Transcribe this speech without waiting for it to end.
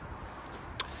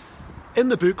In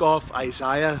the book of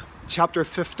Isaiah, chapter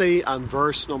 50 and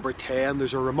verse number 10,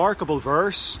 there's a remarkable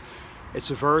verse. It's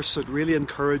a verse that really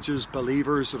encourages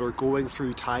believers that are going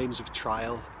through times of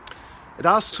trial. It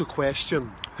asks a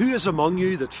question: who is among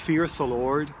you that feareth the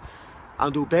Lord,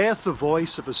 and obeyeth the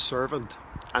voice of his servant,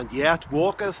 and yet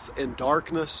walketh in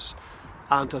darkness,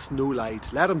 and hath no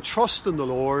light? Let him trust in the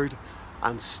Lord,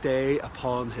 and stay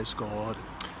upon his God.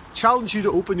 Challenge you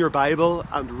to open your Bible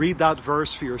and read that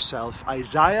verse for yourself.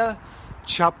 Isaiah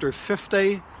chapter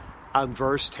 50 and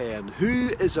verse 10. Who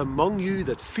is among you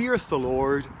that feareth the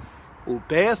Lord,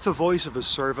 obeyeth the voice of his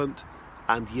servant,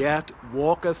 and yet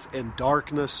walketh in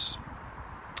darkness,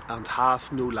 and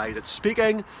hath no light? It's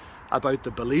speaking about the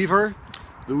believer,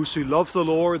 those who love the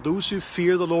Lord, those who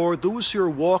fear the Lord, those who are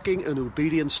walking in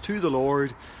obedience to the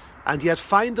Lord, and yet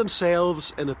find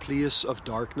themselves in a place of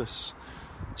darkness.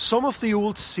 Some of the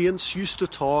old saints used to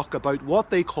talk about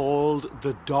what they called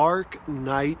the dark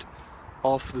night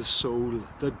of the soul.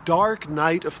 The dark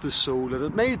night of the soul. And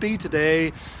it may be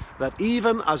today that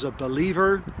even as a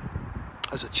believer,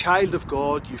 as a child of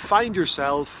God, you find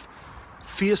yourself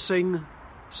facing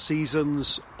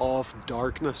seasons of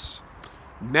darkness.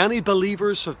 Many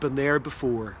believers have been there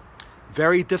before.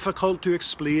 Very difficult to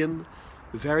explain,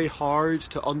 very hard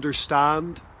to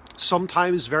understand,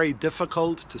 sometimes very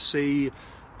difficult to see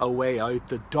a way out.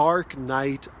 The dark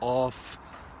night of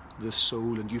the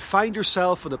soul. And you find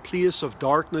yourself in a place of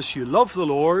darkness. You love the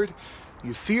Lord,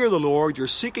 you fear the Lord, you're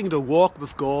seeking to walk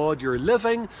with God, you're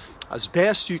living as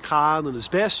best you can and as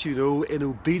best you know in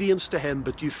obedience to Him,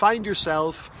 but you find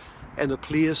yourself in a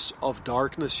place of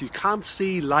darkness. You can't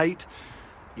see light,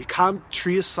 you can't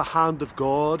trace the hand of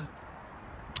God.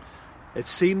 It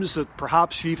seems that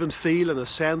perhaps you even feel in a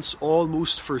sense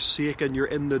almost forsaken. You're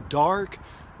in the dark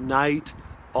night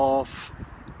of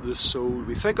the soul.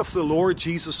 We think of the Lord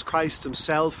Jesus Christ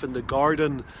himself in the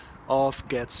Garden of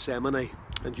Gethsemane,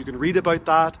 and you can read about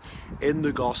that in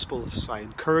the Gospels. I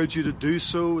encourage you to do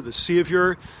so. The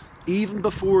Saviour, even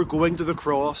before going to the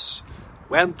cross,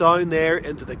 went down there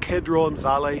into the Kidron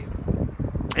Valley,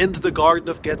 into the Garden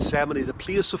of Gethsemane, the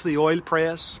place of the oil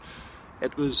press.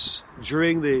 It was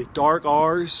during the dark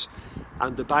hours,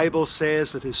 and the Bible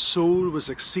says that his soul was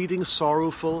exceeding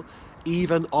sorrowful,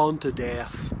 even unto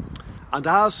death. And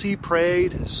as he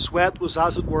prayed, his sweat was,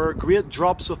 as it were, great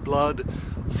drops of blood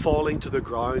falling to the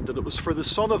ground. And it was for the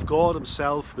Son of God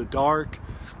himself, the dark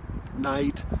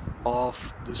night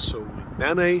of the soul.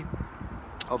 Many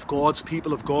of God's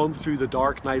people have gone through the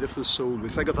dark night of the soul. We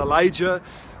think of Elijah,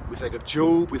 we think of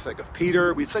Job, we think of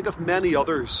Peter, we think of many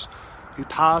others who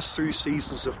passed through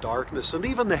seasons of darkness. And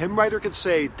even the hymn writer could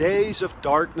say, days of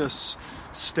darkness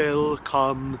still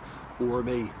come o'er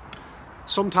me.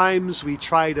 Sometimes we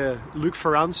try to look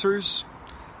for answers.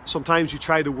 Sometimes we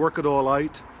try to work it all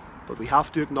out. But we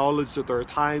have to acknowledge that there are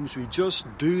times we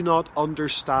just do not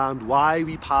understand why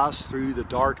we pass through the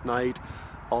dark night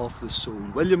of the soul.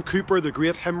 William Cowper, the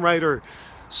great hymn writer,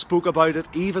 spoke about it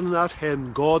even in that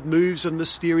hymn. God moves in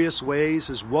mysterious ways,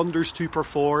 his wonders to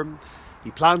perform.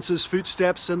 He plants his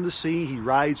footsteps in the sea, he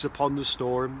rides upon the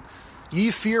storm.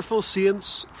 Ye fearful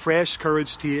saints, fresh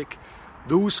courage take.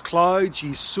 Those clouds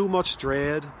ye so much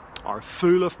dread are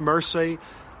full of mercy,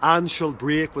 and shall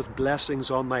break with blessings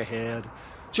on thy head.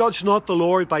 Judge not the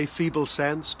Lord by feeble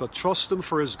sense, but trust him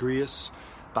for his grace.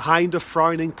 Behind a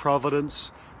frowning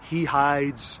providence he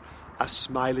hides a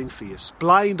smiling face.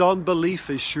 Blind unbelief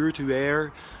is sure to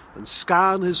err, and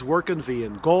scan his work in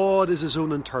vain. God is his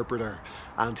own interpreter,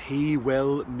 and he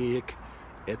will make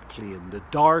it plain. The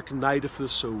dark night of the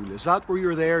soul. Is that where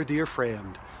you're there, dear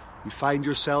friend? You find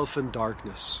yourself in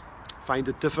darkness. Find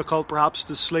it difficult perhaps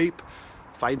to sleep.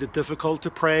 Find it difficult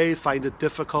to pray. Find it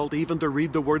difficult even to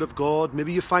read the Word of God.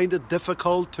 Maybe you find it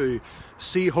difficult to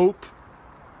see hope.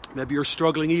 Maybe you're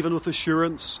struggling even with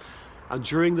assurance. And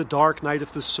during the dark night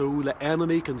of the soul, the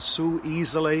enemy can so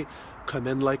easily come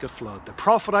in like a flood. The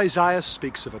prophet Isaiah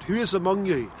speaks of it. Who is among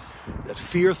you that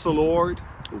feareth the Lord,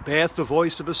 obeyeth the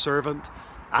voice of his servant,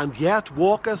 and yet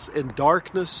walketh in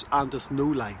darkness and hath no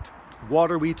light?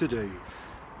 What are we to do?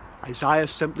 Isaiah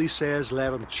simply says,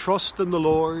 let him trust in the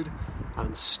Lord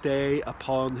and stay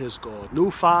upon his God. No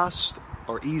fast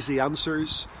or easy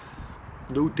answers,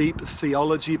 no deep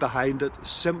theology behind it.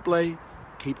 Simply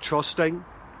keep trusting.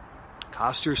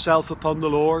 Cast yourself upon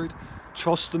the Lord,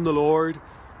 trust in the Lord,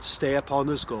 stay upon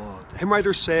his God. The hymn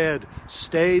writer said,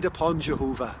 stayed upon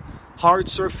Jehovah.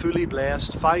 Hearts are fully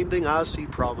blessed, finding as he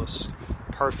promised,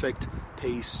 perfect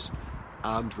peace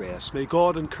and rest. May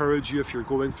God encourage you if you're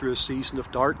going through a season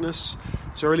of darkness.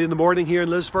 It's early in the morning here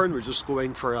in Lisburn. We're just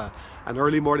going for an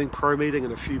early morning prayer meeting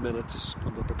in a few minutes.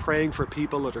 And we'll be praying for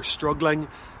people that are struggling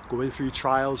going through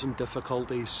trials and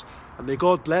difficulties. And may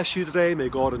God bless you today. May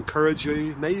God encourage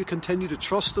you. May you continue to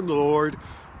trust in the Lord,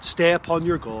 stay upon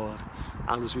your God.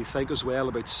 And as we think as well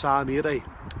about Psalm 80,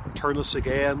 turn us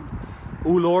again.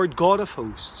 O Lord God of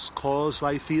hosts, cause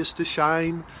thy face to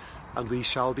shine, and we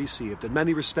shall be saved. In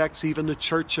many respects, even the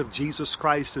Church of Jesus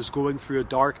Christ is going through a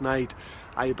dark night,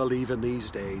 I believe, in these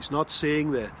days. Not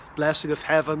seeing the blessing of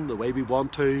heaven the way we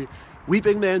want to.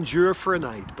 Weeping may endure for a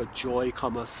night, but joy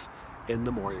cometh in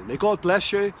the morning. May God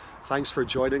bless you. Thanks for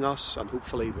joining us, and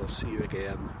hopefully we'll see you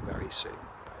again very soon.